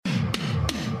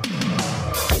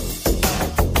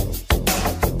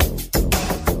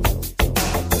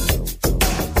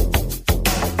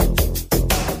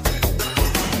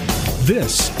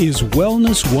This is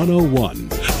Wellness 101,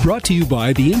 brought to you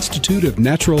by the Institute of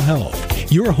Natural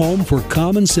Health, your home for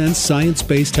common sense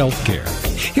science-based healthcare.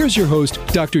 Here's your host,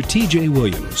 Dr. TJ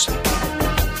Williams.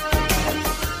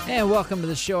 And welcome to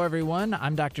the show, everyone.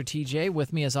 I'm Dr. TJ.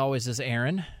 With me, as always, is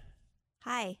Aaron.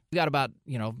 Hi. We got about,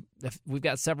 we've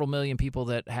got several million people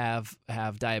that have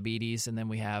diabetes, and then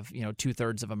we have,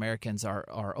 2/3 of Americans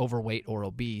are overweight or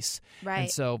obese. Right. And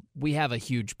so we have a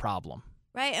huge problem.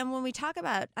 Right. And when we talk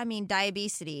about,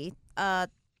 diabetes, if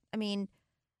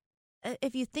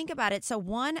you think about it, so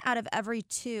 1 out of every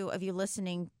 2 of you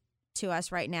listening to us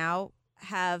right now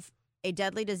have a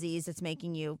deadly disease that's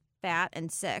making you fat and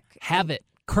sick.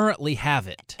 Currently have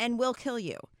it. And will kill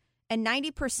you. And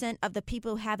 90% of the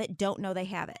people who have it don't know they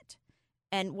have it.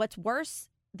 And what's worse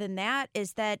than that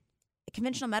is that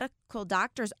conventional medical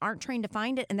doctors aren't trained to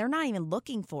find it, and they're not even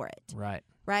looking for it. Right.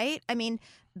 Right?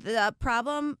 The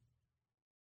problem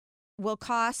will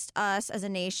cost us as a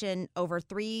nation over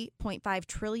 $3.5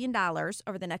 trillion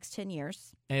over the next 10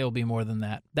 years. It'll be more than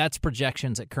that. That's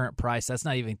projections at current price. That's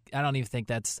not even, I don't think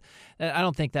that's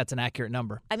an accurate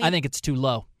number. I think it's too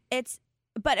low.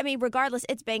 But regardless,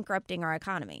 it's bankrupting our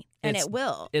economy, and it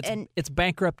will. It's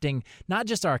bankrupting not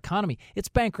just our economy, it's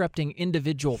bankrupting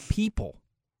individual people.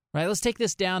 Right? Let's take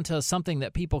this down to something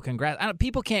that people can grasp.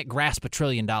 People can't grasp $1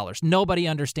 trillion. Nobody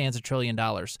understands $1 trillion.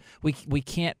 We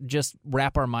can't just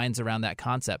wrap our minds around that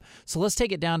concept. So let's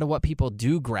take it down to what people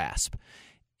do grasp.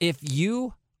 If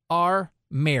you are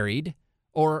married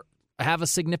or have a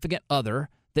significant other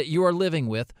that you are living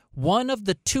with, one of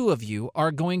the 2 of you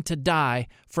are going to die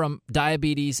from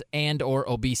diabetes and or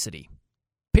obesity.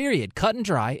 Period. Cut and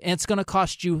dry. And it's going to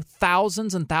cost you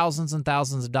thousands and thousands and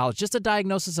thousands of dollars. Just a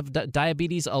diagnosis of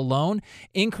diabetes alone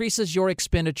increases your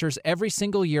expenditures every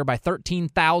single year by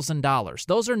 $13,000.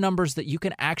 Those are numbers that you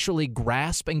can actually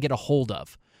grasp and get a hold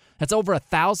of. That's over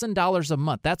 $1,000 a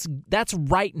month. That's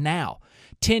right now.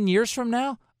 10 years from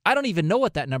now, I don't even know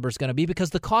what that number is going to be because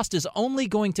the cost is only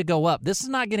going to go up. This is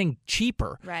not getting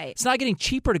cheaper. Right. It's not getting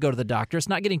cheaper to go to the doctor. It's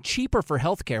not getting cheaper for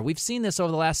healthcare. We've seen this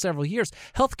over the last several years.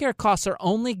 Healthcare costs are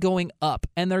only going up,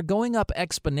 and they're going up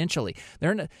exponentially.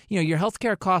 Your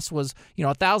healthcare cost was,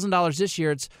 $1,000 this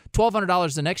year. It's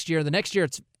 $1,200 the next year. The next year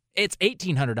it's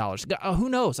 $1,800. Who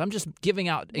knows? I'm just giving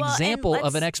out example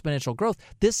of an exponential growth.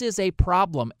 This is a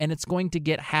problem, and it's going to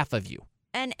get half of you.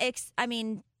 And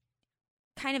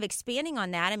kind of expanding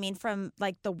on that, from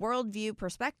the worldview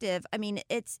perspective,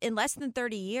 it's in less than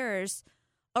 30 years,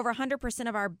 over 100%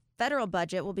 of our federal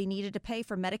budget will be needed to pay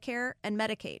for Medicare and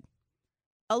Medicaid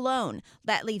alone.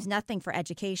 That leaves nothing for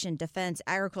education, defense,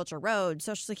 agriculture, roads,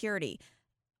 Social Security.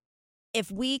 If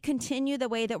we continue the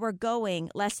way that we're going,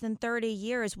 less than 30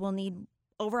 years, we'll need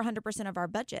over 100% of our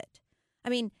budget.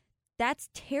 That's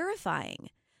terrifying.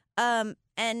 And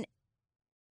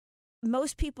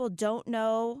most people don't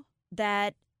know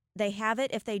that they have it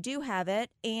if they do have it,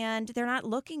 and they're not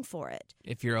looking for it.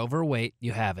 If you're overweight,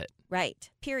 you have it. Right.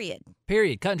 Period.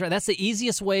 Cut and dry. That's the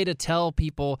easiest way to tell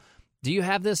people, do you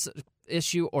have this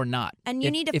issue or not? And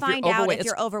you need to find out if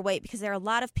you're overweight, because there are a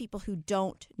lot of people who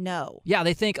don't know. Yeah,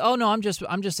 they think, oh no, I'm just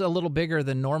a little bigger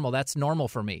than normal. That's normal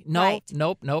for me. No, right.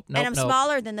 Nope. And I'm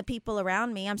smaller than the people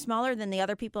around me. I'm smaller than the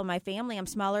other people in my family. I'm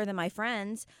smaller than my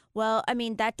friends. Well,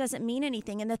 that doesn't mean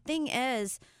anything. And the thing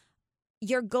is,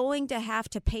 you're going to have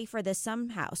to pay for this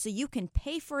somehow. So you can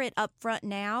pay for it up front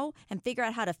now and figure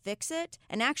out how to fix it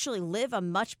and actually live a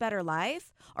much better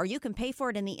life, or you can pay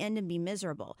for it in the end and be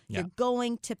miserable. Yeah. You're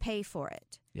going to pay for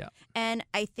it. Yeah. And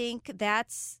I think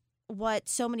that's what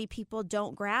so many people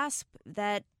don't grasp,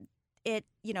 that it,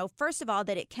 first of all,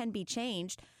 that it can be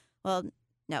changed. Well,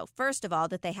 no, first of all,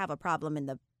 that they have a problem in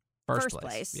the first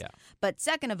place. Yeah. But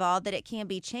second of all, that it can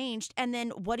be changed. And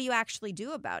then what do you actually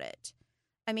do about it?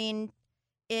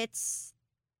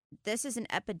 This is an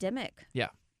epidemic. Yeah.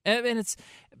 And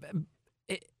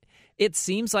it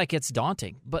seems like it's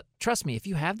daunting, but trust me, if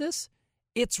you have this,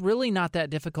 it's really not that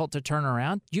difficult to turn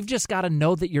around. You've just got to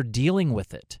know that you're dealing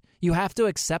with it. You have to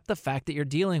accept the fact that you're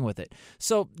dealing with it.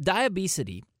 So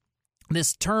diabesity,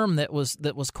 this term that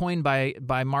was coined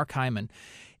by Mark Hyman,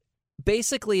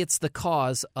 basically it's the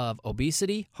cause of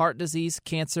obesity, heart disease,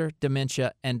 cancer,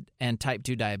 dementia, and type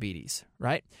 2 diabetes,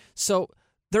 right? So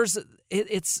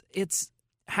it's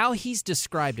how he's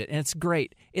described it, and it's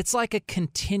great. It's like a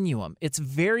continuum. It's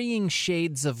varying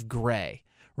shades of gray,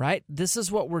 right? This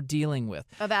is what we're dealing with.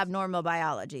 Of abnormal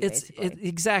biology, basically.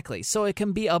 Exactly. So it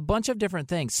can be a bunch of different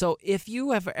things. So if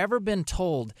you have ever been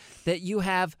told that you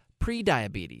have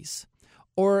prediabetes,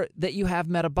 or that you have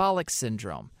metabolic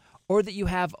syndrome, or that you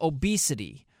have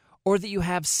obesity, or that you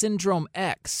have syndrome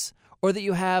X, or that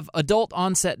you have adult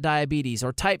onset diabetes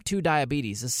or type 2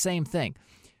 diabetes, the same thing.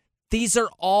 These are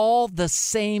all the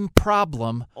same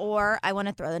problem. Or I want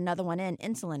to throw another one in,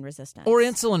 insulin resistance. Or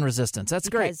insulin resistance. That's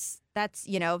great. Because that's,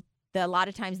 a lot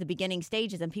of times the beginning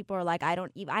stages, and people are like, I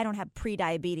don't have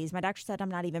pre-diabetes. My doctor said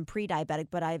I'm not even pre-diabetic,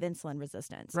 but I have insulin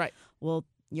resistance. Right. Well,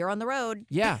 you're on the road.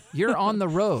 Yeah, you're on the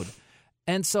road.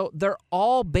 And so they're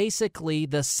all basically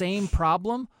the same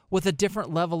problem with a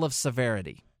different level of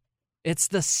severity. It's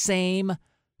the same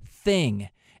thing.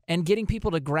 And getting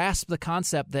people to grasp the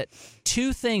concept that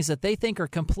two things that they think are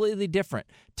completely different,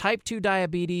 type 2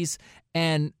 diabetes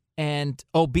and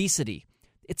obesity,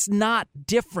 it's not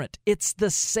different. It's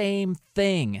the same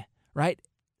thing, right?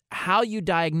 How you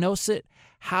diagnose it,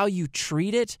 how you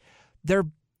treat it,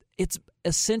 it's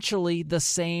essentially the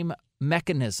same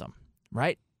mechanism,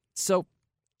 right? So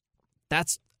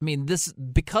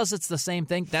because it's the same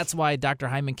thing, that's why Dr.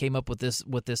 Hyman came up with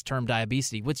this term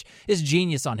diabetes, which is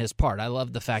genius on his part. I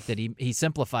love the fact that he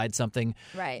simplified something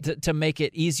right. to make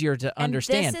it easier to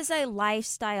understand. And this is a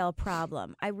lifestyle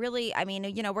problem. We're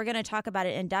going to talk about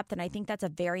it in depth, and I think that's a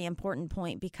very important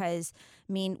point because,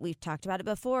 we've talked about it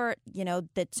before,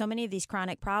 that so many of these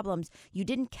chronic problems, you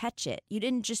didn't catch it. You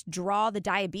didn't just draw the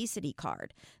diabetes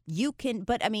card.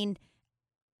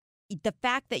 The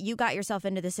fact that you got yourself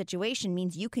into the situation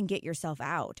means you can get yourself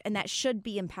out, and that should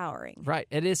be empowering. Right.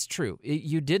 It is true.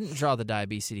 You didn't draw the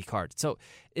diabetes card. So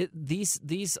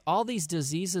all these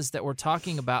diseases that we're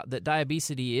talking about, that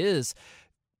diabetes is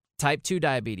type 2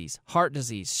 diabetes, heart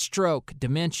disease, stroke,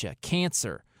 dementia,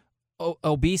 cancer,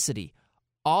 obesity.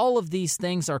 All of these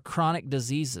things are chronic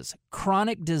diseases.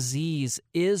 Chronic disease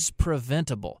is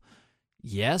preventable.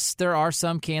 Yes, there are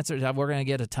some cancers. We're going to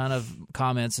get a ton of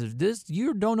comments.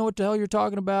 You don't know what the hell you're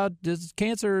talking about. This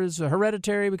cancer is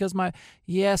hereditary because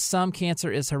yes, some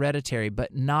cancer is hereditary,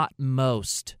 but not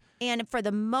most. And for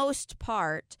the most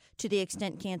part, to the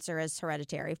extent cancer is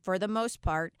hereditary, for the most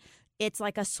part, it's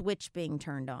like a switch being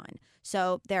turned on.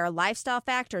 So there are lifestyle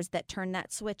factors that turn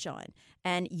that switch on,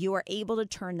 and you are able to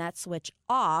turn that switch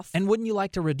off. And wouldn't you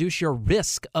like to reduce your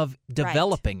risk of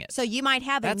developing it? So you might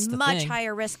have a much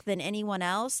higher risk than anyone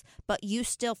else, but you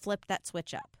still flip that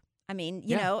switch up.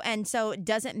 And so it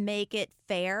doesn't make it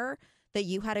fair that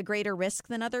you had a greater risk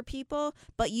than other people,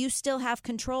 but you still have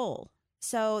control.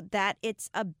 So that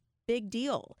it's a big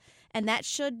deal. And that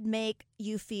should make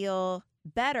you feel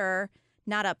better,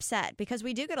 not upset, because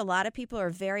we do get a lot of people who are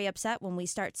very upset when we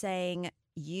start saying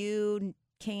you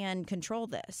can control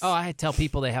this. Oh, I tell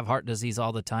people they have heart disease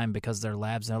all the time because their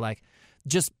labs are like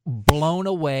just blown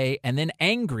away and then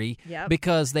angry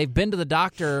because they've been to the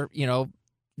doctor,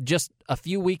 just a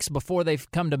few weeks before they've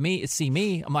come to see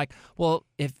me. I'm like, well,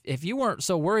 if you weren't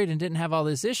so worried and didn't have all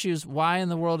these issues, why in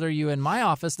the world are you in my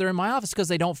office? They're in my office because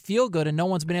they don't feel good and no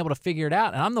one's been able to figure it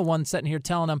out. And I'm the one sitting here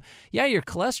telling them, yeah, your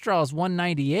cholesterol is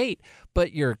 198,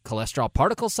 but your cholesterol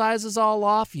particle size is all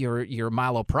off. Your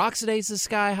myeloperoxidase is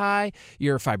sky high.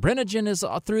 Your fibrinogen is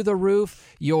through the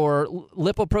roof. Your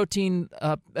lipoprotein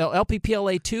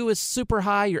LPPLA2 is super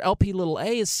high. Your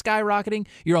LP(a) is skyrocketing.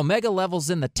 Your omega levels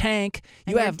in the tank.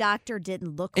 Your doctor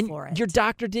didn't look for it. Your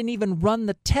doctor didn't even run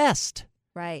the test.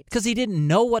 Right. Because he didn't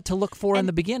know what to look for in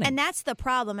the beginning. And that's the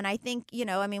problem. And I think,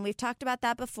 we've talked about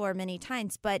that before many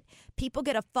times, but people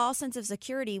get a false sense of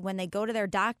security when they go to their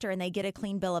doctor and they get a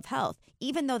clean bill of health,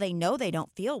 even though they know they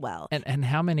don't feel well. And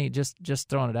how many, just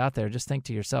throwing it out there, just think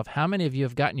to yourself, how many of you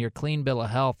have gotten your clean bill of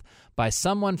health by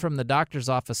someone from the doctor's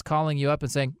office calling you up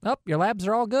and saying, oh, your labs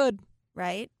are all good.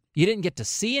 Right. You didn't get to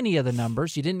see any of the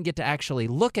numbers. You didn't get to actually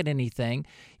look at anything.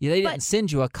 They didn't send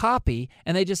you a copy,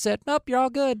 and they just said, nope, you're all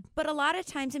good. But a lot of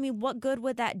times, what good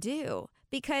would that do?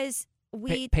 Because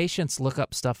patients look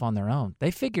up stuff on their own.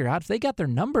 They figure out if they got their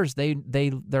numbers,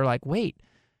 they're like, wait,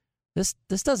 this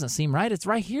doesn't seem right. It's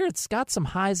right here. It's got some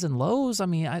highs and lows.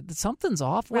 Something's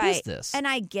off. What is this? And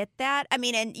I get that.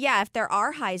 If there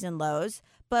are highs and lows,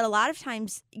 but a lot of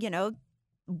times,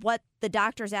 what the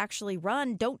doctors actually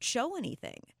run don't show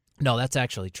anything. No, that's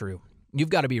actually true.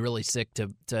 You've got to be really sick to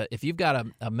if you've got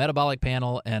a metabolic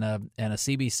panel and a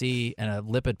CBC and a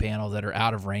lipid panel that are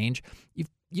out of range,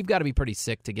 you've got to be pretty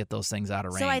sick to get those things out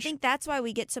of range. So I think that's why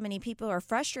we get so many people who are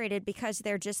frustrated because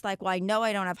they're just like, well, I know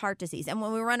I don't have heart disease. And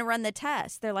when we run the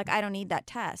test, they're like, I don't need that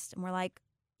test. And we're like,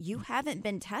 you haven't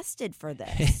been tested for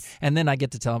this. And then I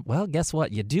get to tell them, well, guess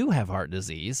what? You do have heart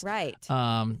disease. Right. So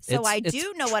I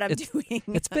do know what I'm doing.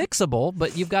 It's fixable,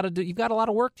 but you've got a lot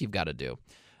of work you've got to do.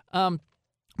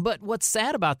 But what's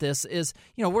sad about this is,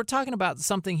 we're talking about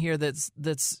something here that's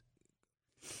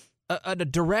a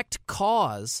direct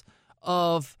cause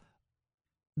of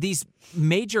these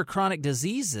major chronic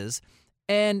diseases,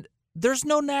 and There's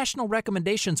no national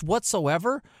recommendations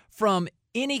whatsoever from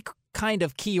any kind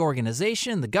of key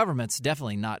organization. The government's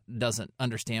definitely doesn't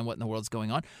understand what in the world's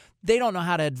going on. They don't know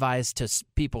how to advise to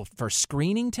people for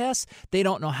screening tests. They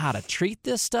don't know how to treat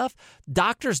this stuff.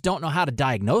 Doctors don't know how to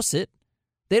diagnose it.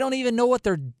 They don't even know what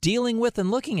they're dealing with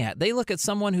and looking at. They look at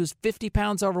someone who's 50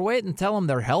 pounds overweight and tell them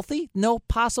they're healthy? No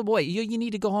possible way. You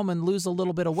need to go home and lose a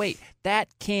little bit of weight. That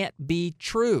can't be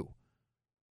true.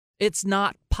 It's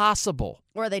not possible.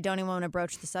 Or they don't even want to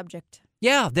broach the subject.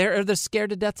 Yeah, they're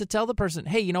scared to death to tell the person,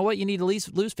 hey, you know what? You need to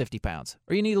lose 50 pounds,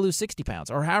 or you need to lose 60 pounds,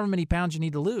 or however many pounds you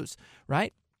need to lose,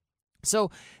 right?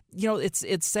 So,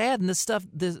 it's sad, and this stuff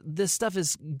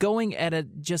is going at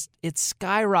it's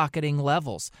skyrocketing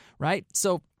levels, right?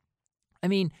 So, I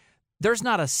mean, there's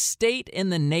not a state in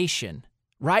the nation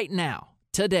right now,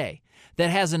 today, that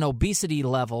has an obesity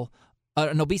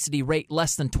rate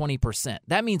less than 20%.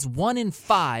 That means 1 in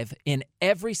 5 in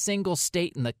every single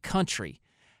state in the country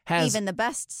has, even the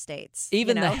best states,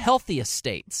 even the healthiest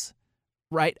states,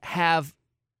 right, have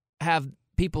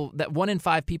people that 1 in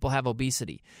 5 people have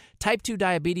obesity. Type 2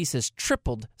 diabetes has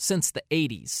tripled since the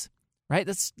 80s, right?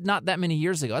 That's not that many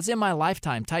years ago. That's in my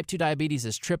lifetime. Type 2 diabetes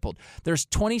has tripled. There's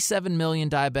 27 million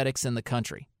diabetics in the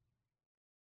country.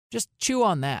 Just chew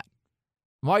on that.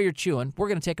 While you're chewing, we're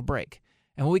going to take a break.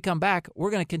 And when we come back,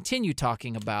 we're going to continue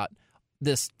talking about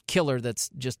this killer that's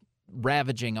just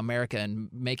ravaging America and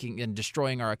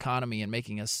destroying our economy and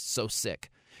making us so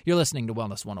sick. You're listening to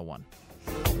Wellness 101.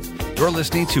 You're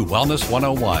listening to Wellness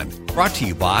 101, brought to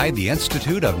you by the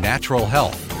Institute of Natural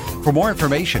Health. For more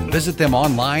information, visit them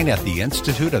online at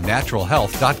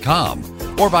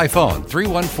theinstituteofnaturalhealth.com or by phone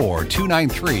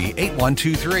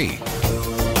 314-293-8123.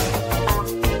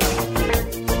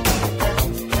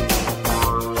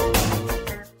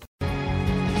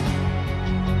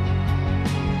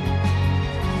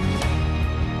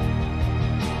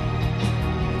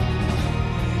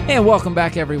 And welcome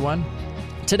back, everyone.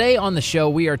 Today on the show,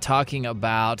 we are talking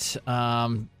about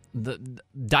the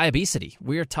diabetes.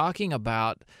 We are talking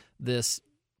about this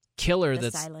killer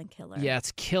the silent killer. Yeah,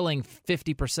 it's killing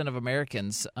 50% of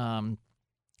Americans, and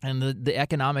the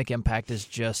economic impact is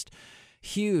just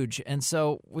huge. And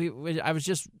so I was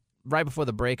just right before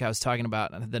the break, I was talking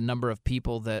about the number of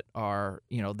people that are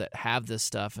that have this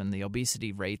stuff and the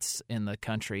obesity rates in the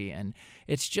country, and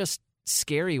it's just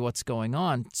scary what's going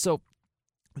on. So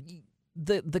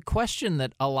the question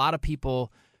that a lot of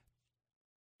people,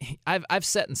 I've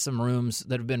sat in some rooms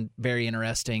that have been very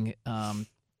interesting,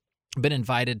 been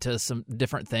invited to some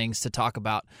different things to talk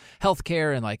about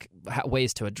healthcare and like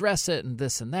ways to address it and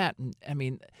this and that. And I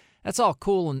mean, that's all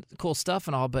cool stuff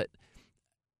and all, but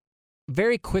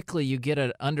very quickly you get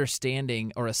an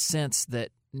understanding or a sense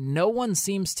that no one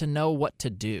seems to know what to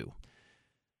do.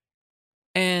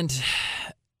 And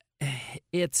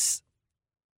it's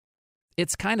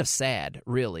kind of sad,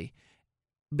 really,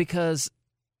 because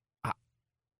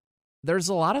there's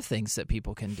a lot of things that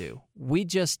people can do. When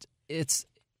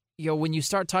you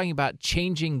start talking about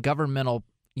changing governmental,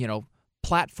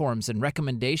 platforms and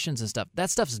recommendations and stuff, that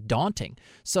stuff's daunting.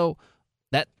 So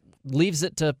that leaves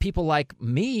it to people like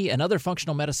me and other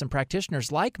functional medicine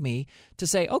practitioners like me to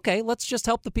say, okay, let's just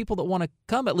help the people that want to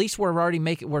come. At least we're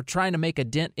trying to make a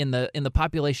dent in the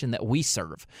population that we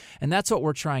serve, and that's what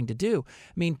we're trying to do.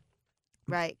 I mean,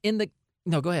 right.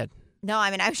 No, go ahead. No,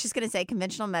 I mean, I was just going to say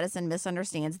conventional medicine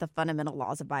misunderstands the fundamental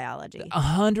laws of biology.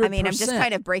 100%. I mean, I'm just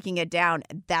kind of breaking it down.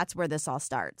 That's where this all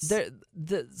starts.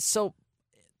 So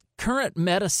current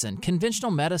medicine,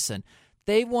 conventional medicine,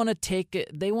 they want to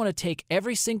take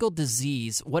every single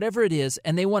disease, whatever it is,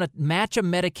 and they want to match a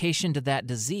medication to that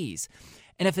disease.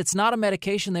 And if it's not a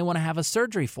medication, they want to have a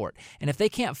surgery for it. And if they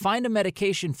can't find a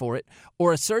medication for it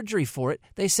or a surgery for it,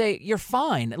 they say, you're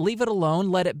fine. Leave it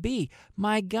alone. Let it be.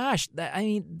 My gosh.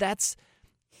 That's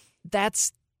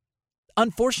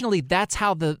unfortunately, that's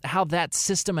how that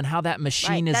system and how that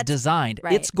machine is designed.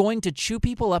 Right. It's going to chew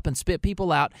people up and spit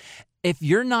people out. If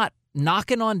you're not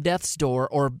knocking on death's door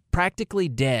or practically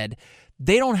dead,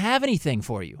 they don't have anything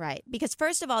for you. Right. Because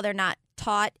first of all, they're not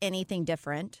taught anything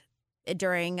different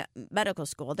during medical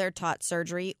school. They're taught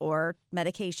surgery or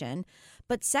medication.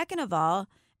 But second of all,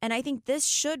 and I think this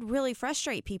should really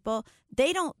frustrate people,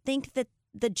 they don't think that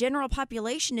the general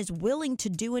population is willing to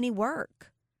do any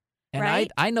work. And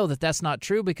right? I know that that's not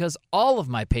true because all of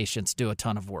my patients do a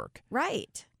ton of work.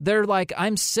 Right. They're like,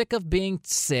 I'm sick of being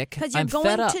sick. Because you're I'm going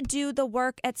fed up. to do the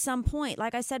work at some point.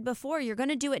 Like I said before, you're going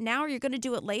to do it now or you're going to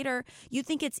do it later. You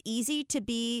think it's easy to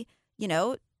be,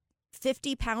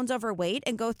 50 pounds overweight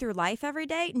and go through life every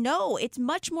day? No, it's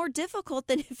much more difficult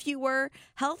than if you were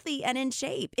healthy and in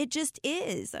shape. It just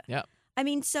is. Yeah. I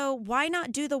mean, so why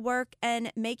not do the work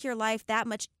and make your life that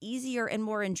much easier and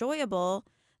more enjoyable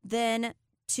than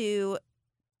to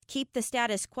keep the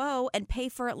status quo and pay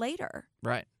for it later?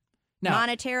 Right. Now,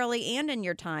 monetarily and in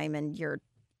your time and your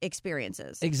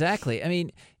experiences. Exactly. I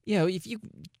mean, if you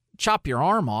chop your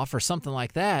arm off or something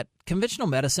like that, conventional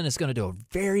medicine is going to do a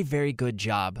very, very good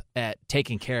job at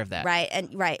taking care of that. Right.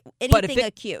 Anything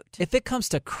acute. If it comes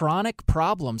to chronic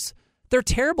problems, they're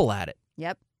terrible at it.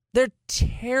 Yep. They're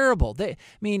terrible.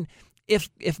 If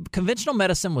conventional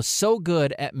medicine was so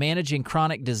good at managing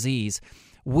chronic disease,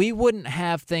 we wouldn't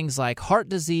have things like heart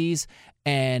disease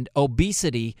and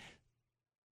obesity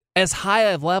as high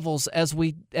of levels as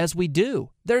we do.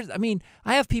 I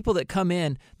have people that come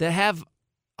in that have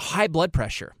high blood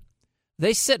pressure.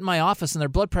 They sit in my office and their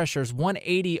blood pressure is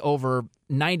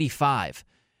 180/95.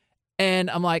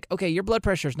 And I'm like, okay, your blood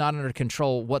pressure is not under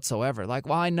control whatsoever. Like,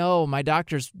 well, I know my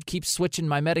doctors keep switching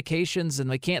my medications and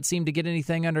they can't seem to get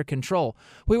anything under control.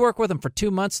 We work with them for 2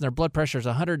 months and their blood pressure is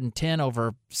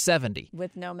 110/70.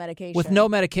 With no medication. With no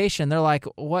medication. They're like,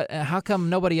 what? How come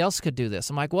nobody else could do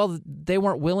this? I'm like, well, they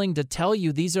weren't willing to tell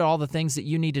you these are all the things that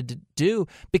you needed to do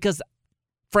because,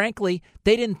 frankly,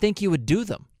 they didn't think you would do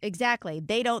them. Exactly.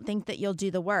 They don't think that you'll do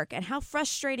the work. And how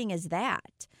frustrating is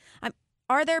that?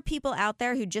 Are there people out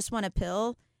there who just want a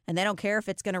pill and they don't care if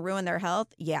it's going to ruin their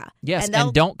health? Yeah. Yes,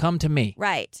 and don't come to me.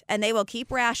 Right. And they will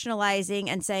keep rationalizing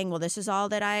and saying, well, this is all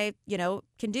that I,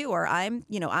 can do, or I'm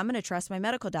going to trust my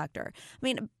medical doctor. I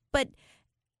mean, but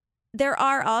there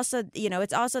are also,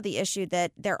 it's also the issue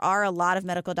that there are a lot of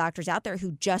medical doctors out there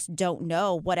who just don't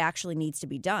know what actually needs to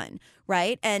be done.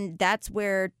 Right. And that's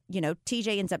where,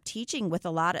 TJ ends up teaching with a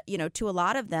lot of, to a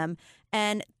lot of them.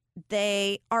 And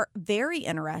they are very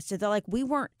interested. They're like, we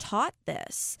weren't taught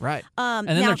this. Right. And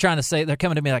then they're trying to say, they're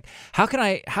coming to me like, how can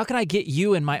I get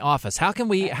you in my office? How can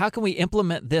we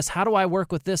implement this? How do I work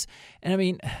with this? And I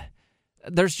mean,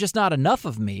 there's just not enough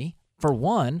of me, for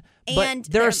one, but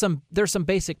there's some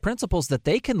basic principles that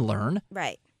they can learn.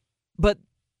 Right. But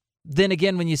then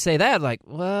again, when you say that, like,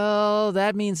 well,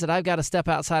 that means that I've got to step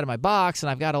outside of my box and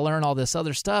I've got to learn all this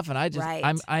other stuff, and I'm sticking with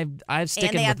this.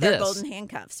 And they have their golden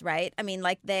handcuffs, right? I mean,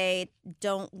 like, they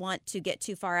don't want to get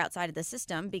too far outside of the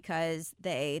system because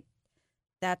that's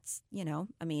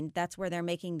where they're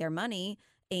making their money,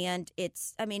 and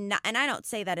and I don't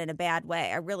say that in a bad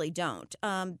way, I really don't,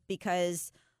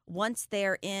 because once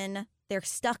they're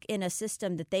stuck in a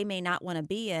system that they may not want to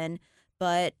be in,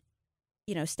 but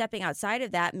stepping outside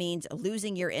of that means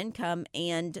losing your income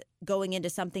and going into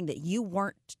something that you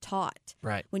weren't taught.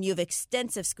 Right. When you have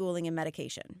extensive schooling in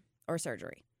medication or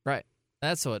surgery. Right.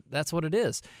 That's what it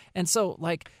is. And so,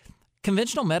 like,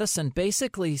 conventional medicine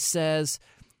basically says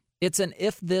it's an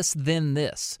if this, then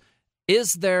this.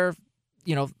 Is their,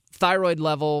 thyroid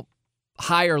level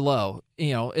high or low?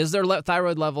 Is their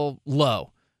thyroid level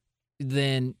low?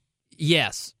 Then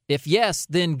yes. If yes,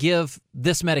 then give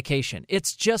this medication.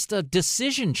 It's just a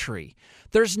decision tree.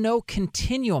 There's no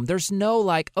continuum. There's no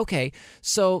like, okay,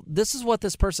 so this is what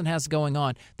this person has going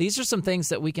on. These are some things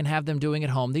that we can have them doing at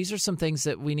home. These are some things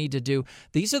that we need to do.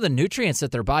 These are the nutrients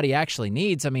that their body actually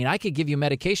needs. I mean, I could give you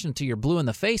medication until you're blue in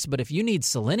the face, but if you need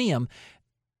selenium,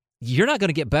 you're not going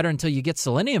to get better until you get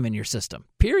selenium in your system,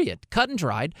 period. Cut and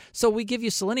dried. So we give you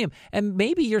selenium. And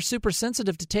maybe you're super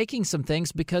sensitive to taking some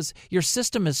things because your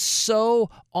system is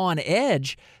so on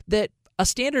edge that a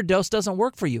standard dose doesn't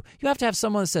work for you. You have to have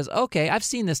someone that says, okay, I've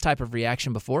seen this type of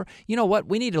reaction before. You know what?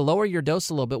 We need to lower your dose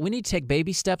a little bit. We need to take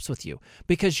baby steps with you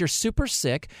because you're super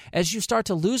sick. As you start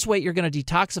to lose weight, you're going to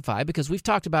detoxify because we've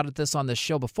talked about this on this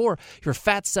show before. Your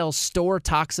fat cells store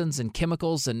toxins and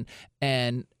chemicals and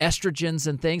estrogens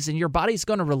and things, and your body's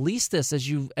going to release this as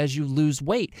you lose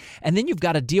weight. And then you've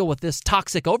got to deal with this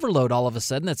toxic overload all of a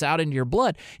sudden that's out in your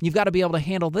blood. And you've got to be able to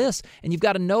handle this, and you've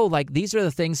got to know, like, these are the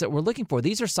things that we're looking for.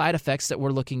 These are side effects that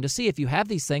we're looking to see. If you have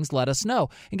these things, let us know.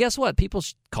 And guess what? People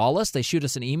call us. They shoot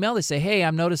us an email. They say, hey,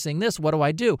 I'm noticing this. What do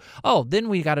I do? Oh, then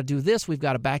we got to do this. We've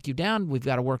got to back you down. We've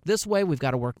got to work this way. We've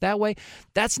got to work that way.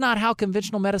 That's not how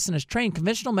conventional medicine is trained.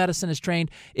 Conventional medicine is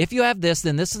trained, if you have this,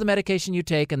 then this is the medication you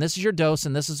take, and this is your dose,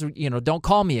 and this is, don't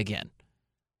call me again.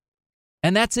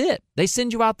 And that's it. They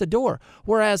send you out the door.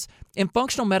 Whereas in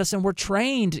functional medicine, we're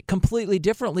trained completely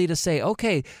differently to say,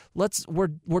 okay,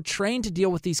 we're trained to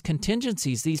deal with these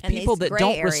contingencies, these people that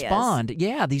don't respond.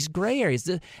 Yeah, these gray areas.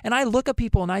 And I look at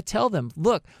people and I tell them,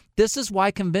 look, this is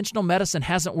why conventional medicine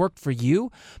hasn't worked for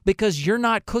you, because you're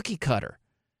not cookie cutter.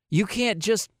 You can't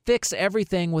just fix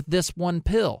everything with this one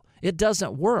pill. It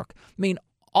doesn't work. I mean,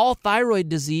 all thyroid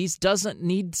disease doesn't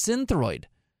need Synthroid,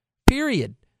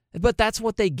 period. But that's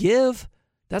what they give.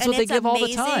 That's and what they give all the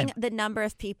it's time. amazing the number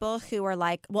of people who are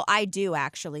like, well, I do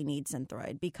actually need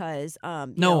Synthroid because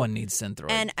No one needs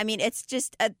Synthroid. And I mean, it's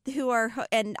just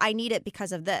and I need it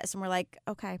because of this. And we're like,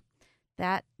 okay,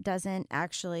 that doesn't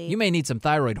actually. You may need some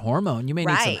thyroid hormone. You may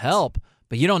need some Right. help,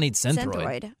 but you don't need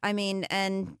Synthroid. I mean,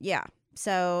 and yeah.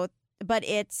 So, but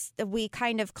we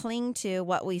kind of cling to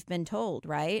what we've been told,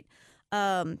 right?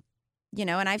 You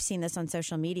know, and I've seen this on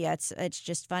social media. It's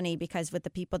just funny because with the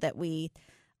people that we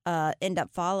end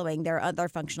up following, there are other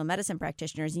functional medicine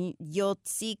practitioners, and you'll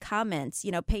see comments,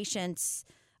 you know, patients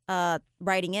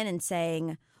writing in and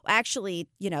saying, actually,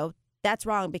 you know, that's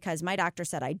wrong because my doctor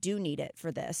said I do need it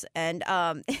for this. And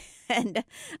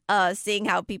seeing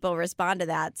how people respond to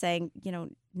that, saying, you know,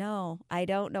 no, I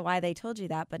don't know why they told you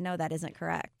that, but no, that isn't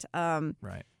correct.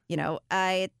 Right. You know,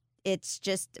 it's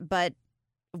just, but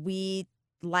we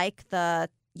like the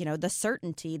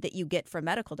certainty that you get from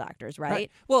medical doctors,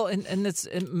 right? Well, and it's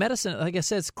in medicine, like I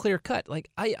said, it's clear cut. Like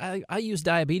I use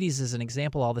diabetes as an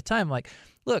example all the time. Like,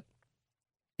 look,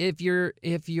 if your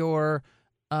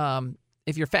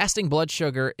fasting blood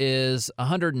sugar is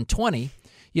 120,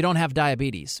 you don't have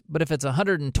diabetes. But if it's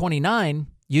 129,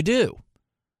 you do.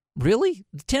 Really?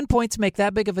 10 points make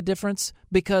that big of a difference?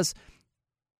 Because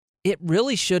it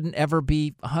really shouldn't ever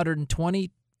be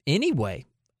 120 anyway.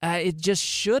 It just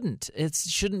shouldn't. It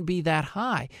shouldn't be that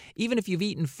high. Even if you've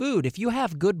eaten food, if you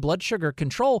have good blood sugar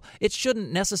control, it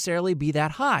shouldn't necessarily be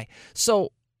that high.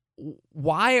 So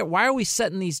why are we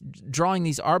drawing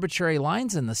these arbitrary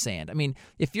lines in the sand? I mean,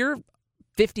 if you're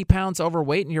 50 pounds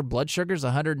overweight and your blood sugar's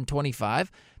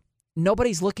 125,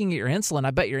 nobody's looking at your insulin.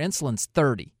 I bet your insulin's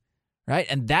 30. Right?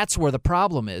 And that's where the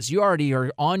problem is. You already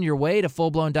are on your way to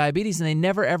full-blown diabetes, and they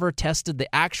never, ever tested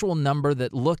the actual number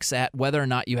that looks at whether or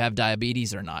not you have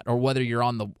diabetes or not, or whether you're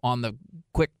on the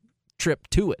quick trip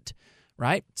to it,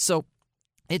 right? So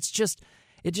it just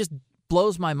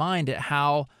blows my mind at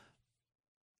how,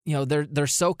 you know, they're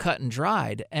so cut and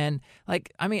dried. And,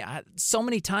 like, I mean, so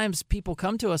many times people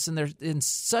come to us, and they're in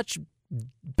such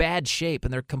bad shape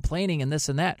and they're complaining and this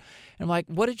and that. And I'm like,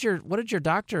 what did your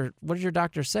doctor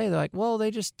say? They're like, well,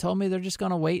 they just told me they're just going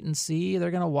to wait and see. They're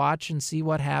going to watch and see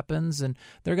what happens, and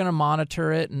they're going to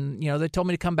monitor it. And, you know, they told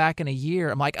me to come back in a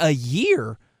year. I'm like, a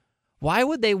year? Why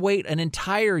would they wait an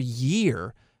entire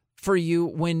year for you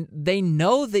when they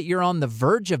know that you're on the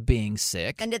verge of being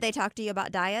sick? And did they talk to you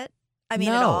about diet? I mean,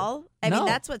 No. at all? I No. mean,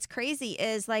 that's what's crazy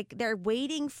is like they're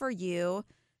waiting for you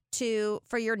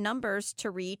for your numbers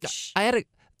to reach.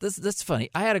 That's funny.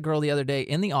 I had a girl the other day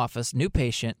in the office, new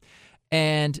patient,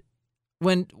 and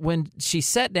when she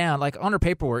sat down, like on her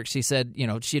paperwork, she said, you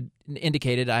know, she had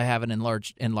indicated I have an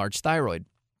enlarged thyroid.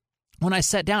 When I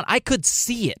sat down, I could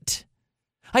see it.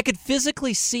 I could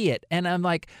physically see it, and I'm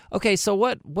like, okay, so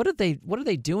what are they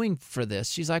doing for this?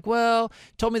 She's like, well,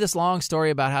 told me this long story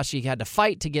about how she had to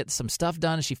fight to get some stuff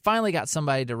done, and she finally got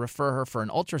somebody to refer her for an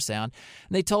ultrasound, and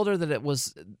they told her that it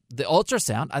was the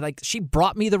ultrasound. She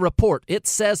brought me the report. It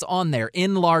says on there,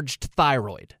 enlarged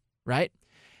thyroid, right?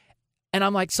 And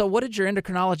I'm like, so what did your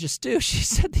endocrinologist do? She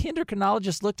said the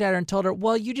endocrinologist looked at her and told her,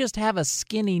 well, you just have a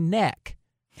skinny neck.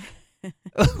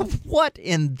 What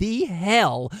in the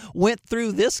hell went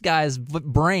through this guy's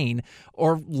brain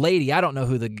or lady? I don't know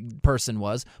who the person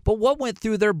was, but what went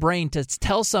through their brain to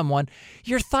tell someone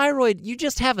your thyroid, you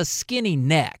just have a skinny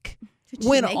neck,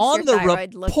 when on the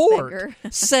report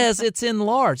says it's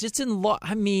enlarged? It's enlarged.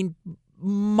 I mean,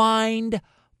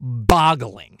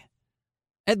 mind-boggling.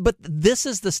 But this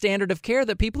is the standard of care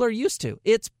that people are used to.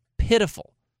 It's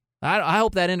pitiful. I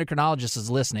hope that endocrinologist is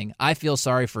listening. I feel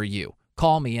sorry for you.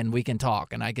 Call me and we can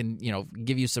talk, and I can, you know,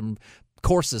 give you some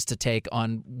courses to take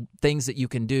on things that you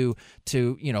can do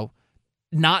to, you know,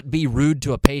 not be rude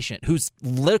to a patient who's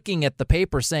looking at the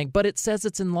paper saying, but it says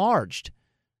it's enlarged,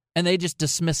 and they just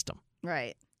dismissed them.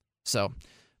 Right. So,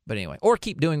 but anyway, or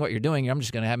keep doing what you're doing. I'm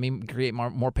just going to have me create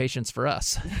more patients for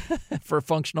us for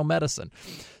functional medicine.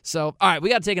 So, all right, we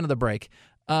got to take another break.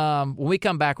 When we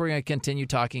come back, we're going to continue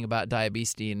talking about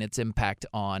diabetes and its impact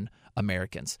on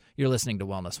Americans. You're listening to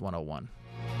Wellness 101.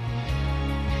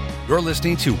 You're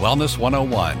listening to Wellness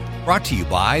 101, brought to you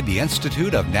by the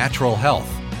Institute of Natural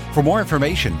Health. For more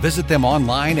information, visit them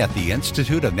online at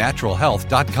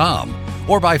theinstituteofnaturalhealth.com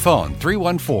or by phone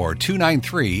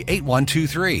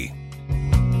 314-293-8123.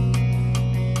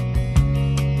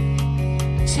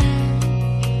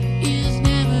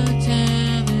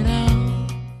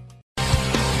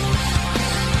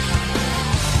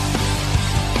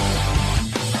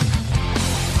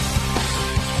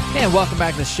 And welcome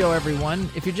back to the show, everyone.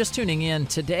 If you're just tuning in,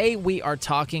 today we are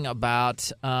talking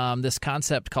about this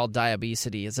concept called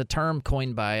diabesity. It's a term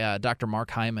coined by Dr. Mark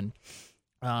Hyman.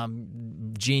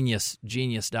 Genius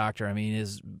doctor. I mean,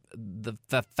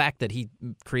 the fact that he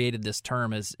created this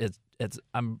term is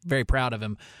I'm very proud of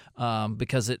him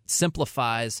because it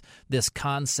simplifies this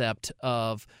concept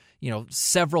of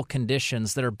several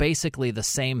conditions that are basically the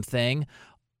same thing,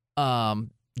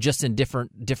 just in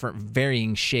different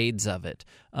varying shades of it.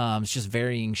 It's just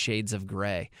varying shades of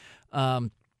gray.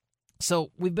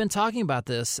 So we've been talking about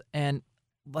this, and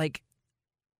like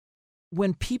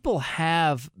when people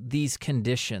have these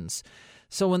conditions,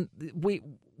 so when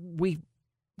we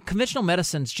conventional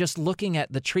medicine's just looking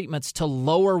at the treatments to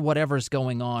lower whatever's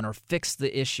going on or fix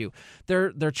the issue.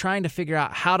 They're trying to figure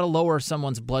out how to lower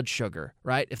someone's blood sugar,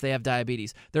 right? If they have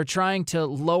diabetes. They're trying to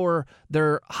lower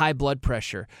their high blood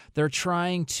pressure. They're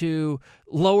trying to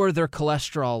lower their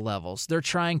cholesterol levels. They're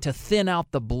trying to thin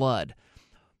out the blood.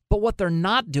 But what they're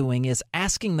not doing is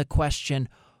asking the question,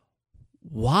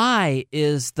 why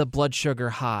is the blood sugar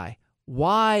high?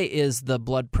 Why is the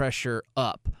blood pressure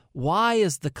up? Why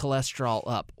is the cholesterol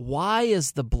up? Why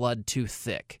is the blood too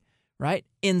thick, right?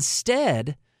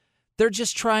 Instead, they're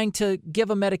just trying to give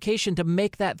a medication to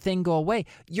make that thing go away.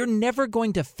 You're never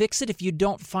going to fix it if you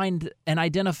don't find and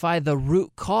identify the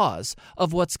root cause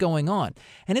of what's going on.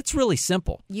 And it's really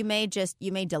simple. You may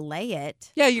delay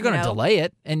it. Yeah, you're going to delay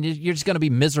it, and you're just going to be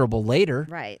miserable later.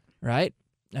 Right. Right?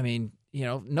 I mean,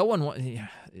 no one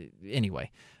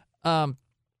anyway.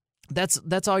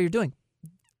 That's all you're doing.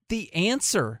 The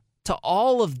answer to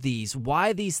all of these,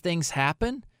 why these things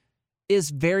happen, is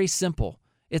very simple.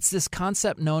 It's this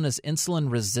concept known as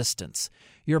insulin resistance.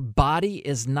 Your body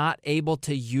is not able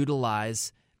to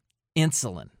utilize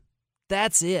insulin.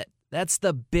 That's it. That's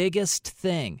the biggest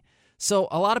thing. So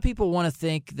a lot of people want to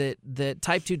think that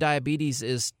type 2 diabetes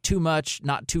is too much,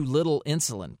 not too little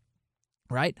insulin,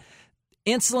 right?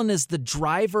 Insulin is the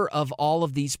driver of all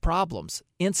of these problems.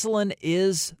 Insulin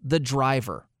is the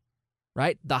driver,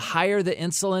 right? The higher the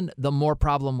insulin, the more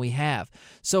problem we have.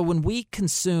 So when we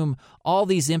consume all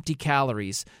these empty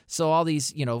calories, so all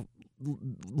these,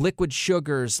 liquid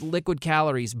sugars, liquid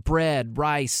calories, bread,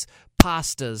 rice,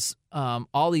 pastas,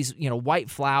 all these, white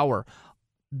flour,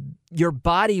 your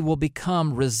body will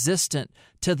become resistant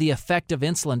to the effect of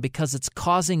insulin because it's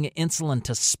causing insulin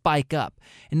to spike up.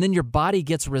 And then your body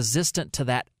gets resistant to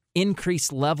that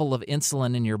increased level of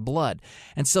insulin in your blood.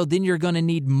 And so then you're going to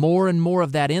need more and more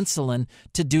of that insulin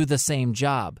to do the same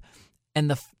job.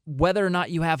 And whether or not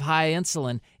you have high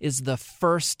insulin is the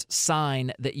first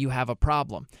sign that you have a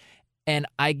problem. And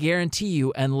I guarantee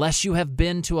you, unless you have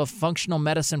been to a functional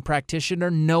medicine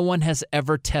practitioner, no one has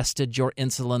ever tested your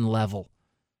insulin level.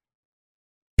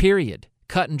 Period.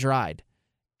 Cut and dried.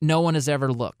 No one has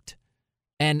ever looked.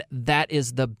 And that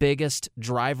is the biggest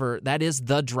driver. That is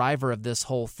the driver of this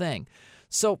whole thing.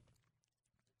 So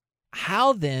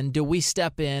how then do we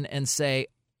step in and say,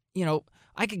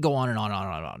 I could go on and on and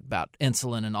on and on about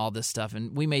insulin and all this stuff,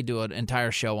 and we may do an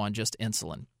entire show on just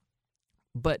insulin.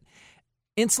 But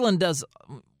insulin does,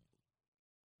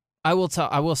 I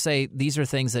will say these are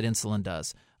things that insulin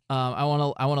does. I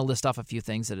want to list off a few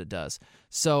things that it does.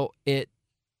 So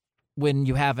when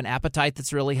you have an appetite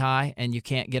that's really high and you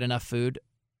can't get enough food,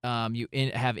 you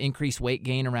have increased weight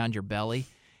gain around your belly.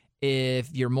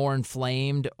 If you're more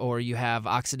inflamed or you have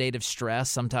oxidative stress,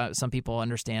 sometimes some people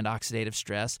understand oxidative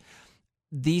stress.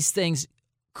 These things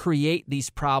create these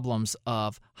problems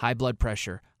of high blood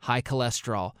pressure, high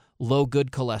cholesterol, low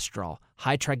good cholesterol,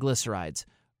 high triglycerides.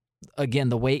 Again,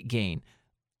 the weight gain.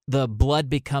 The blood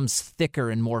becomes thicker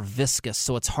and more viscous,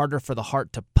 so it's harder for the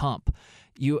heart to pump.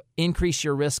 You increase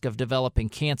your risk of developing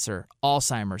cancer,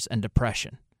 Alzheimer's, and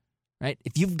depression, right?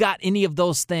 If you've got any of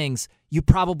those things, you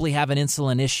probably have an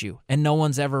insulin issue, and no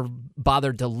one's ever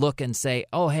bothered to look and say,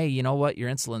 oh, hey, you know what? Your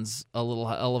insulin's a little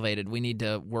elevated. We need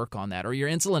to work on that. Or your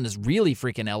insulin is really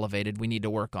freaking elevated. We need to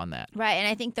work on that. Right, and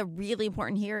I think the really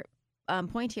important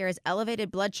point here is elevated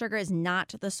blood sugar is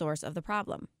not the source of the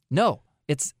problem. No,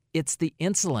 it's the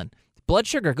insulin. Blood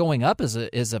sugar going up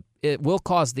it will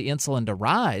cause the insulin to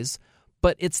rise.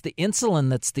 But it's the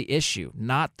insulin that's the issue,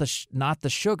 not the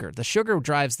sugar. The sugar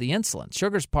drives the insulin.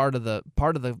 Sugar's part of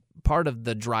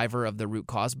the driver of the root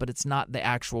cause, but it's not the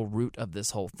actual root of this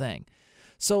whole thing.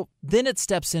 So then it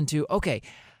steps into, okay,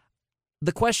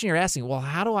 the question you're asking, well,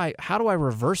 how do I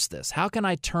reverse this? How can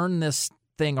I turn this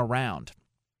thing around?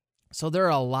 So there are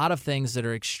a lot of things that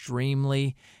are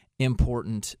extremely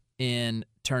important in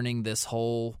turning this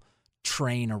whole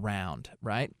train around,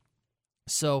 right?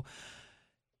 So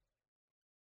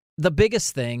the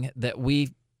biggest thing that we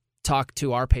talk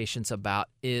to our patients about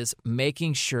is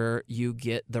making sure you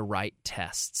get the right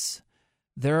tests.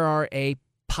 There are a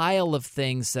pile of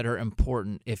things that are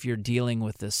important if you're dealing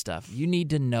with this stuff. You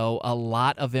need to know a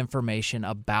lot of information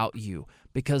about you,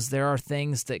 because there are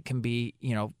things that can be,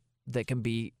 that can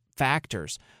be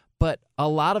factors. But a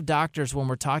lot of doctors, when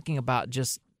we're talking about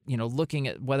just, looking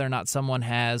at whether or not someone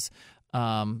has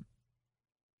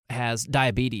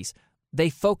diabetes, they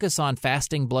focus on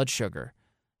fasting blood sugar.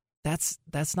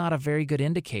 That's not a very good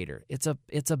indicator. It's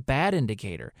a bad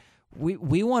indicator.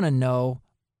 We want to know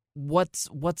what's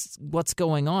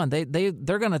going on. They're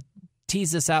going to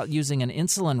tease this out using an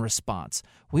insulin response.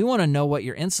 We want to know what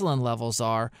your insulin levels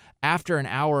are after an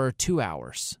hour or 2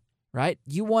 hours, right?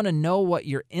 You want to know what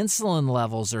your insulin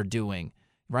levels are doing,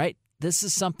 right? This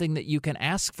is something that you can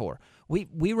ask for. We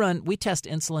test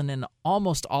insulin in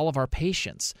almost all of our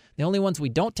patients. The only ones we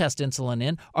don't test insulin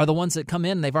in are the ones that come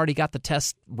in and they've already got the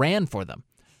test ran for them,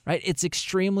 right? It's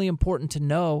extremely important to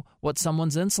know what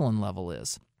someone's insulin level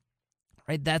is,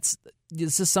 right? This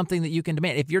is something that you can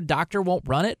demand. If your doctor won't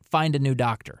run it, find a new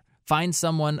doctor. Find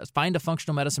a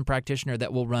functional medicine practitioner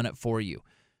that will run it for you,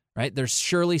 right? There's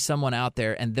surely someone out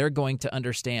there, and they're going to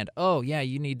understand, oh, yeah,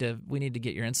 we need to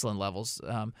get your insulin levels.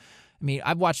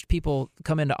 I've watched people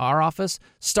come into our office,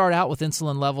 start out with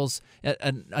insulin levels.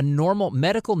 A normal,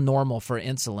 medical normal for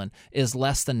insulin is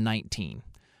less than 19,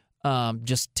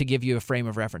 just to give you a frame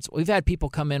of reference. We've had people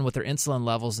come in with their insulin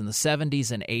levels in the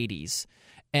 70s and 80s,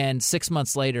 and 6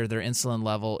 months later, their insulin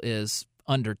level is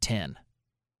under 10,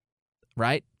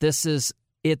 right?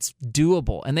 It's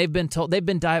doable.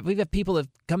 And we've had people that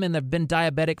come in that have been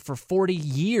diabetic for 40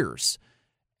 years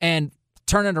and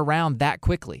turn it around that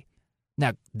quickly.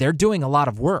 Now, they're doing a lot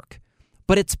of work,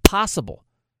 but it's possible,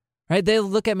 right? They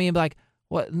look at me and be like,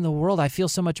 what in the world? I feel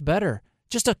so much better.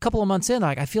 Just a couple of months in,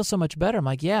 I feel so much better. I'm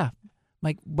like, yeah.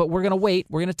 But we're going to wait.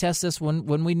 We're going to test this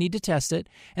when we need to test it.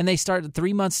 And they start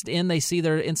 3 months in, they see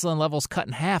their insulin levels cut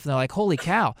in half. And they're like, holy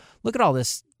cow, look at all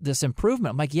this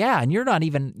improvement. I'm like, yeah, and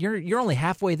you're only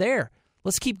halfway there.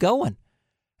 Let's keep going.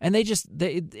 And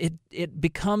it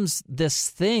becomes this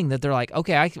thing that they're like,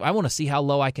 okay, I want to see how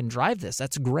low I can drive this.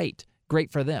 That's great. Great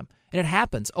for them. And it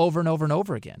happens over and over and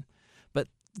over again. But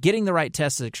getting the right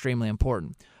test is extremely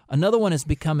important. Another one is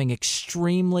becoming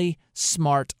extremely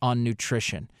smart on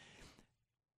nutrition.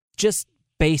 Just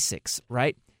basics,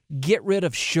 right? Get rid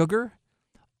of sugar,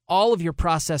 all of your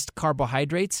processed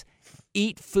carbohydrates.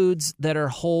 Eat foods that are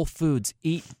whole foods.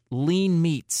 Eat lean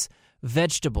meats,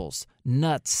 vegetables,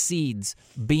 nuts, seeds,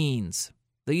 beans.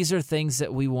 These are things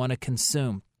that we want to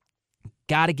consume.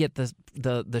 Got to get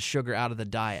the sugar out of the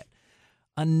diet.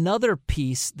 Another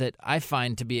piece that I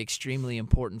find to be extremely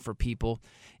important for people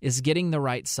is getting the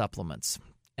right supplements.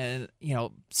 And,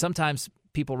 sometimes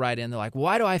people write in, they're like,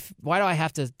 why do I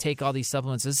have to take all these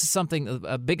supplements? This is something,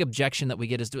 a big objection that we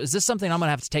get is this something I'm going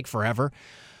to have to take forever?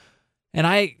 And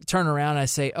I turn around and I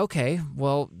say, okay,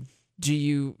 well, do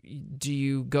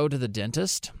you go to the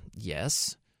dentist?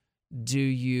 Yes. Do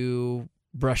you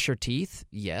brush your teeth?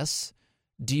 Yes.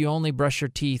 Do you only brush your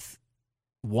teeth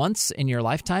once in your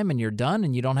lifetime and you're done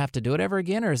and you don't have to do it ever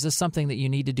again? Or is this something that you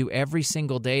need to do every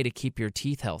single day to keep your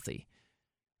teeth healthy?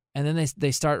 And then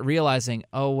they start realizing,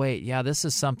 oh, wait, yeah, this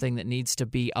is something that needs to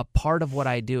be a part of what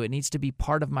I do. It needs to be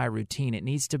part of my routine. It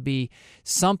needs to be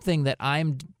something that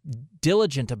I'm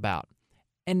diligent about.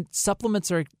 And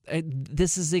supplements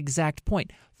this is the exact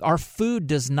point. Our food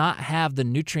does not have the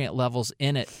nutrient levels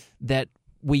in it that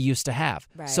we used to have.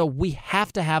 Right. So we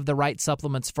have to have the right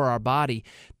supplements for our body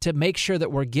to make sure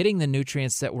that we're getting the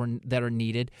nutrients that are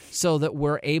needed so that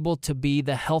we're able to be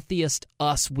the healthiest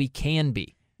us we can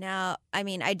be. Now,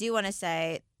 I do want to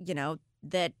say,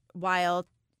 that while,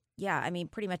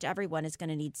 pretty much everyone is going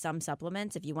to need some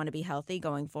supplements if you want to be healthy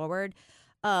going forward,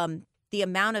 the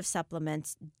amount of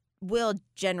supplements will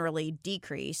generally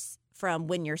decrease from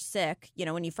when you're sick,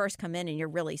 when you first come in and you're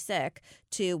really sick,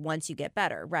 to once you get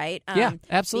better, right? Yeah,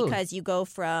 absolutely. Because you go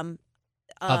from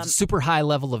a super high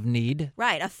level of need.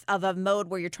 Right, of a mode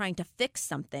where you're trying to fix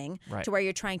something right. to where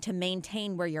you're trying to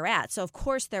maintain where you're at. So, of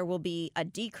course, there will be a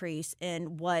decrease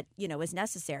in what, is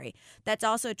necessary. That's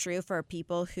also true for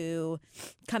people who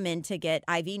come in to get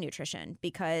IV nutrition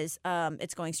because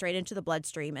it's going straight into the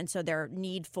bloodstream. And so their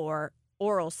need for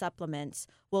oral supplements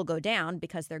will go down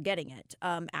because they're getting it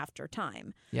after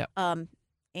time. Yep.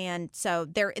 And so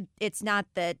it's not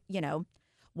that,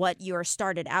 what you're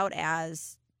started out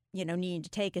as, needing to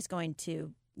take is going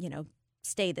to,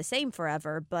 stay the same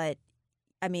forever. But,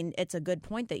 it's a good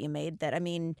point that you made that,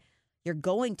 you're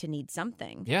going to need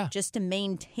something just to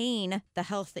maintain the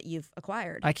health that you've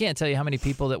acquired. I can't tell you how many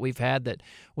people that we've had that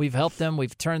we've helped them,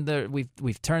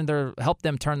 helped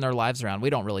them turn their lives around. We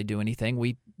don't really do anything.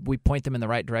 We we point them in the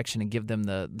right direction and give them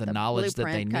the knowledge that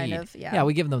they need. Kind of, yeah.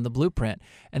 We give them the blueprint,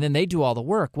 and then they do all the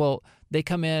work. Well, they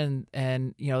come in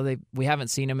and we haven't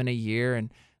seen them in a year,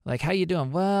 and like, how you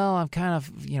doing? Well, I'm kind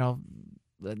of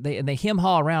they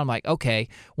hem-haw around like, okay,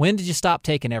 when did you stop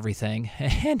taking everything?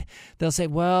 And they'll say,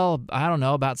 well, I don't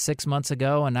know, about 6 months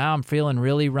ago, and now I'm feeling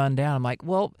really run down. I'm like,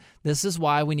 well, this is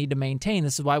why we need to maintain.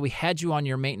 This is why we had you on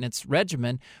your maintenance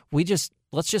regimen.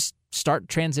 Let's just start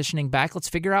transitioning back. Let's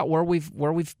figure out where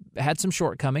we've had some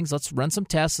shortcomings. Let's run some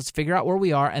tests. Let's figure out where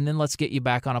we are, and then let's get you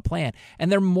back on a plan.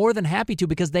 And they're more than happy to,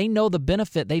 because they know the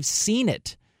benefit. They've seen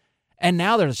it. And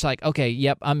now they're just like, okay,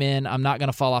 yep, I'm in. I'm not going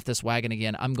to fall off this wagon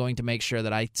again. I'm going to make sure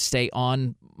that I stay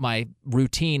on my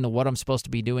routine of what I'm supposed to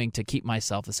be doing to keep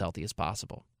myself as healthy as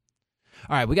possible.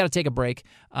 All right, we got to take a break.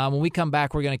 When we come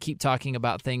back, we're going to keep talking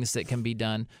about things that can be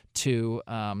done to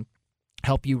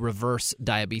help you reverse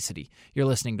diabetes. You're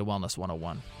listening to Wellness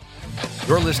 101.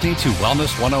 You're listening to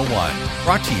Wellness 101,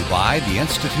 brought to you by the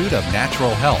Institute of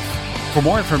Natural Health. For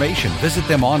more information, visit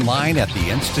them online at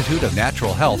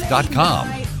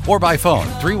theinstituteofnaturalhealth.com or by phone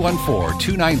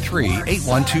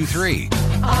 314-293-8123.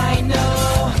 I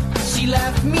know she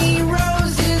left me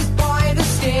roses by the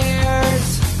stairs.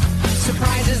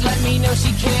 Surprises let me know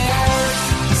she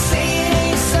cares. Say it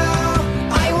ain't so,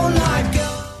 I will not go.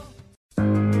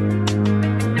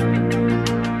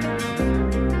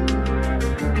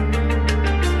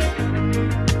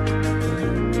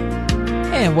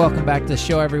 And welcome back to the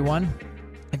show, everyone.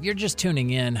 If you're just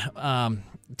tuning in,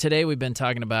 today we've been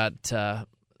talking about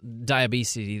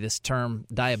diabetes, this term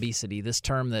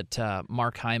that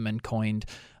Mark Hyman coined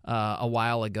a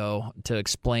while ago to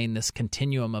explain this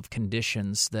continuum of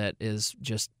conditions that is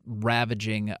just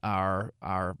ravaging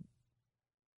our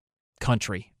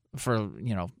country. For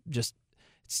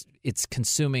it's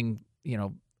consuming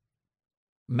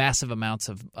massive amounts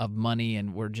of money,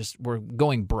 and we're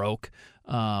going broke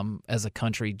as a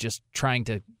country, just trying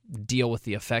to deal with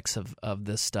the effects of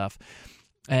this stuff.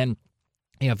 And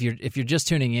if you're just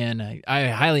tuning in, I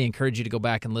highly encourage you to go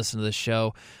back and listen to this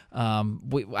show.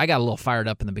 I got a little fired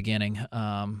up in the beginning.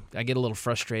 I get a little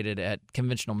frustrated at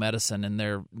conventional medicine and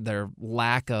their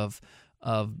lack of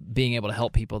being able to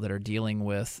help people that are dealing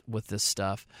with this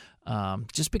stuff,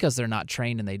 just because they're not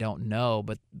trained and they don't know.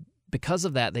 But because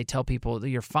of that, they tell people,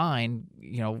 you're fine.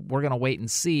 We're going to wait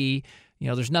and see.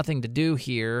 There's nothing to do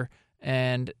here.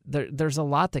 And there's a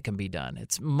lot that can be done.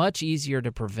 It's much easier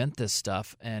to prevent this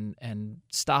stuff and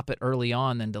stop it early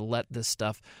on than to let this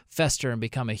stuff fester and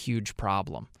become a huge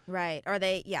problem. Right. Or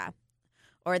they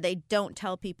don't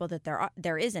tell people that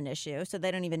there is an issue, so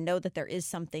they don't even know that there is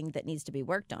something that needs to be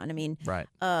worked on. I mean, right.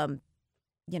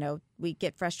 We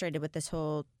get frustrated with this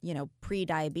whole,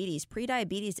 pre-diabetes.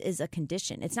 Pre-diabetes is a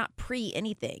condition. It's not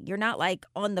pre-anything. You're not like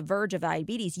on the verge of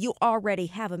diabetes. You already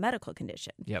have a medical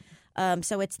condition. Yep.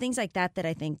 So it's things like that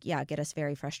I think, get us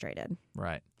very frustrated.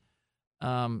 Right.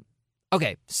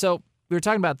 Okay, so we were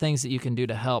talking about things that you can do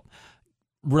to help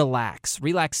relax.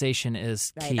 Relaxation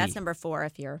is key. Right, that's number 4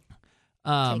 if you're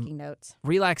taking notes.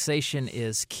 Relaxation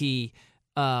is key.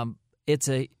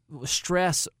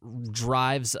 Stress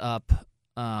drives up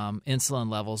insulin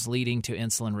levels, leading to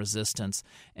insulin resistance.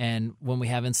 And when we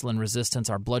have insulin resistance,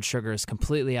 our blood sugar is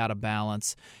completely out of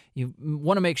balance. You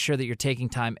want to make sure that you're taking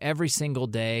time every single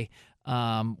day,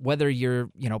 whether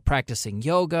you're practicing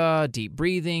yoga, deep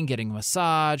breathing, getting a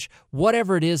massage,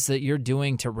 whatever it is that you're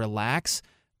doing to relax.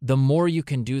 The more you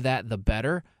can do that, the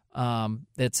better.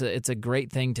 It's a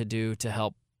great thing to do to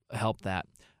help that.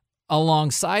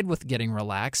 Alongside with getting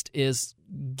relaxed is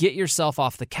get yourself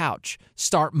off the couch.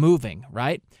 Start moving,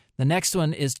 right? The next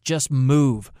one is just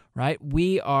move, right?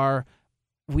 We are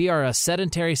a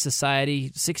sedentary society.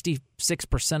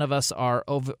 66% of us are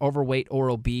overweight or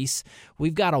obese.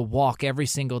 We've got to walk every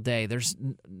single day. There's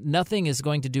nothing is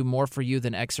going to do more for you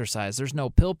than exercise. There's no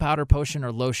pill, powder, potion,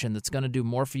 or lotion that's going to do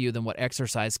more for you than what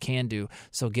exercise can do.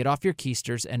 So get off your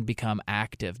keisters and become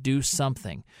active. Do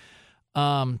something.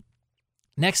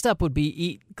 Next up would be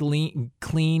eat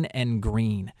clean and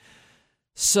green.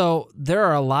 So there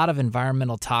are a lot of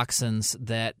environmental toxins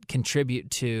that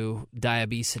contribute to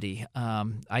diabetes.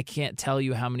 I can't tell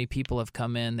you how many people have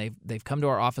come in. They've come to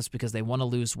our office because they want to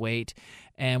lose weight,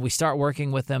 and we start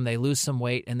working with them. They lose some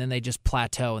weight, and then they just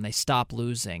plateau and they stop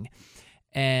losing.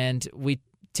 And we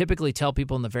typically tell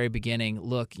people in the very beginning,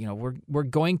 look, we're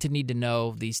going to need to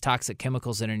know these toxic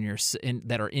chemicals that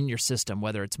are in your system,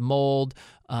 whether it's mold,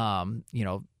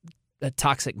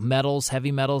 toxic metals,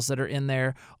 heavy metals that are in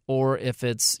there, or if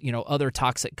it's other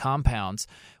toxic compounds.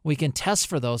 We can test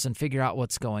for those and figure out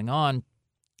what's going on.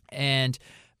 And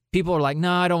people are like,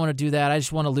 no, I don't want to do that. I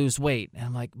just want to lose weight. And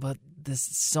I'm like, but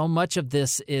so much of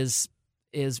this is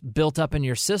is built up in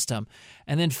your system.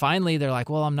 And then finally they're like,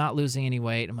 well, I'm not losing any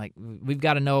weight. I'm like, we've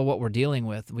got to know what we're dealing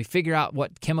with. We figure out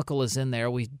what chemical is in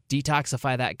there. We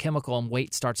detoxify that chemical and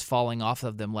weight starts falling off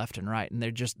of them left and right. And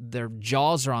their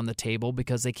jaws are on the table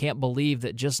because they can't believe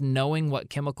that just knowing what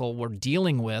chemical we're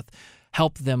dealing with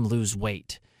helped them lose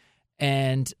weight.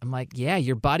 And I'm like, yeah,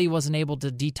 your body wasn't able to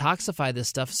detoxify this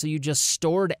stuff, so you just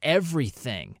stored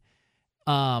everything.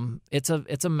 It's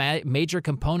a major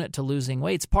component to losing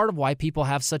weight. It's part of why people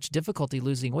have such difficulty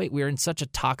losing weight. We're in such a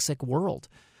toxic world.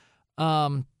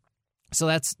 So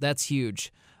that's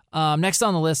huge. Next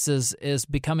on the list is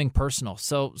becoming personal.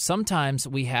 So sometimes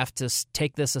we have to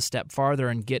take this a step farther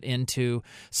and get into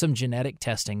some genetic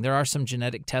testing. There are some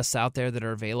genetic tests out there that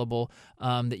are available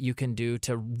that you can do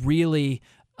to really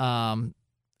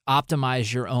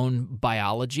optimize your own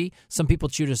biology. Some people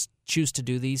choose to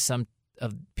do these. Some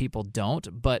of people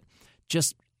don't, but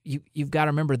just you've got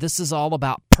to remember, this is all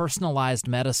about personalized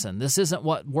medicine. This isn't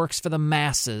what works for the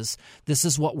masses. This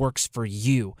is what works for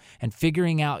you, and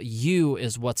figuring out you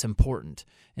is what's important.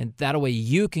 And that way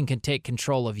you can take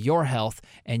control of your health,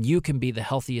 and you can be the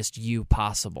healthiest you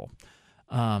possible.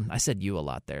 I said you a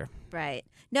lot there. Right.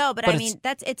 No, but I mean,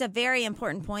 it's a very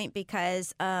important point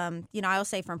because, I will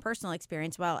say from personal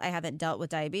experience, while I haven't dealt with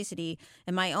diabetes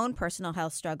in my own personal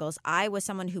health struggles, I was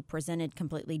someone who presented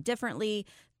completely differently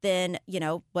than,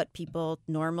 how people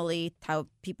normally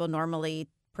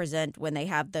present when they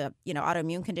have the,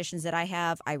 autoimmune conditions that I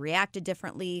have. I reacted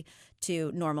differently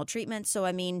to normal treatments. So,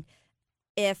 I mean,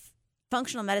 if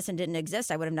functional medicine didn't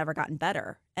exist, I would have never gotten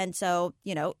better. And so,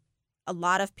 a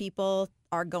lot of people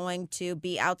are going to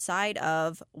be outside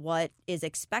of what is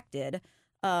expected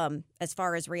as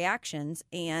far as reactions,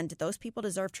 and those people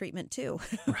deserve treatment too.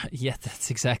 Right. Yeah, that's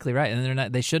exactly right.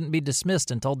 And they shouldn't be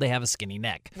dismissed and told they have a skinny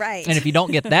neck. Right. And if you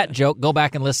don't get that joke, go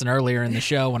back and listen earlier in the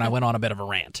show when I went on a bit of a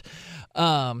rant.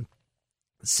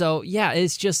 So, yeah,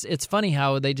 it's funny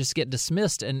how they just get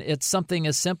dismissed, and it's something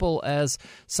as simple as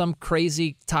some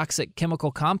crazy toxic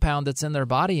chemical compound that's in their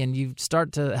body, and you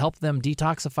start to help them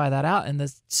detoxify that out, and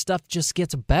the stuff just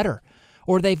gets better.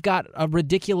 Or they've got a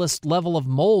ridiculous level of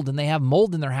mold, and they have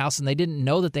mold in their house, and they didn't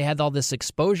know that they had all this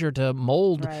exposure to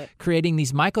mold, right, creating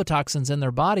these mycotoxins in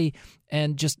their body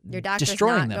and just your doctor's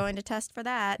destroying not them. Going to test for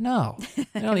that. No,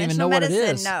 they don't even know what it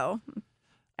is. No,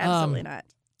 absolutely not.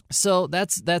 So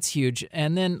that's huge.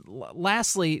 And then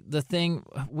lastly, the thing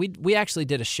we actually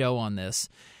did a show on this,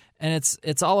 and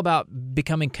it's all about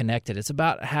becoming connected. It's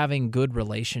about having good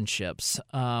relationships.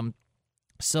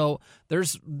 So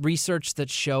there's research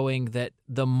that's showing that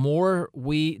the more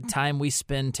time we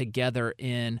spend together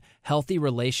in healthy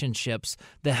relationships,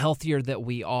 the healthier that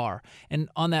we are. And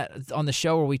on the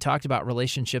show where we talked about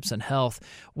relationships and health,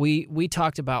 we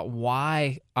talked about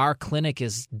why our clinic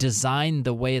is designed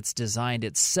the way it's designed.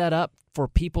 It's set up for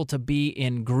people to be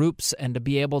in groups and to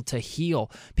be able to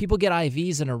heal. People get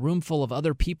IVs in a room full of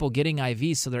other people getting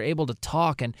IVs, so they're able to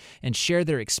talk and share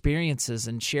their experiences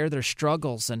and share their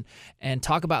struggles and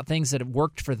talk about things that have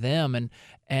worked for them and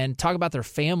talk about their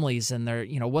families and their,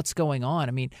 what's going on.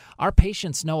 I mean, our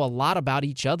patients know a lot about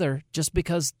each other just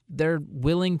because they're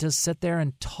willing to sit there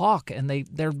and talk, and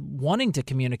they're wanting to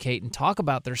communicate and talk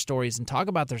about their stories and talk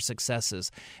about their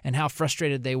successes and how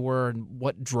frustrated they were and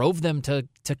what drove them to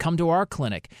come to our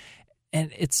clinic.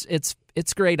 And it's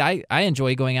great. I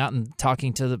enjoy going out and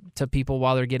talking to people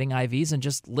while they're getting IVs and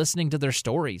just listening to their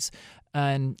stories.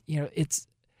 And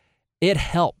it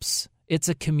helps. It's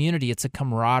a community. It's a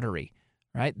camaraderie,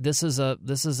 right? This is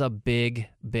a big,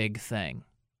 big thing.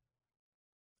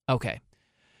 Okay,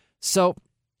 so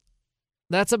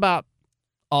that's about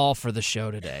all for the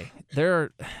show today.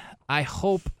 I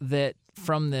hope that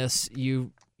from this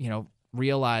you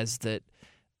realize that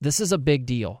this is a big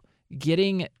deal.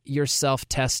 Getting yourself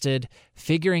tested,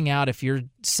 figuring out if you're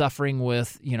suffering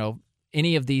with,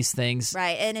 any of these things.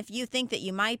 Right. And if you think that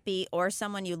you might be, or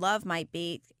someone you love might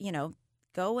be,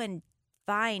 go and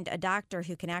find a doctor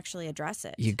who can actually address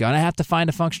it. You're going to have to find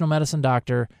a functional medicine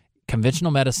doctor.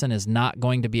 Conventional medicine is not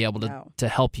going to be able to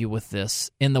help you with this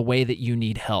in the way that you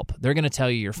need help. They're going to tell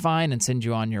you you're fine and send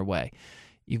you on your way.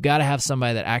 You've got to have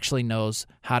somebody that actually knows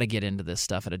how to get into this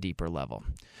stuff at a deeper level.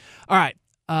 All right.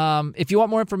 If you want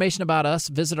more information about us,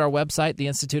 visit our website,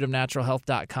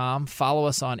 theinstituteofnaturalhealth.com. Follow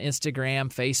us on Instagram,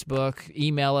 Facebook.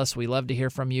 Email us. We love to hear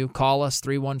from you. Call us,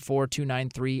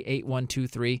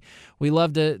 314-293-8123. We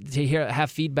love to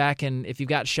have feedback, and if you've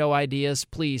got show ideas,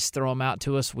 please throw them out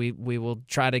to us. We will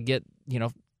try to get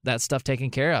that stuff taken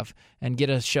care of and get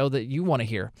a show that you want to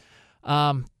hear.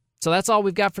 So that's all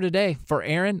we've got for today. For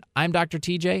Aaron, I'm Dr.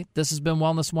 TJ. This has been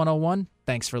Wellness 101.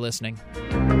 Thanks for listening.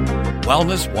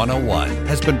 Wellness 101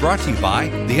 has been brought to you by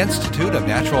the Institute of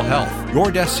Natural Health,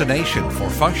 your destination for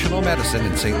functional medicine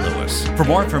in St. Louis. For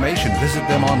more information, visit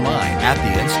them online at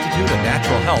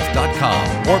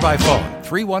theinstituteofnaturalhealth.com or by phone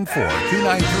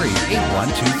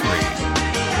 314-293-8123.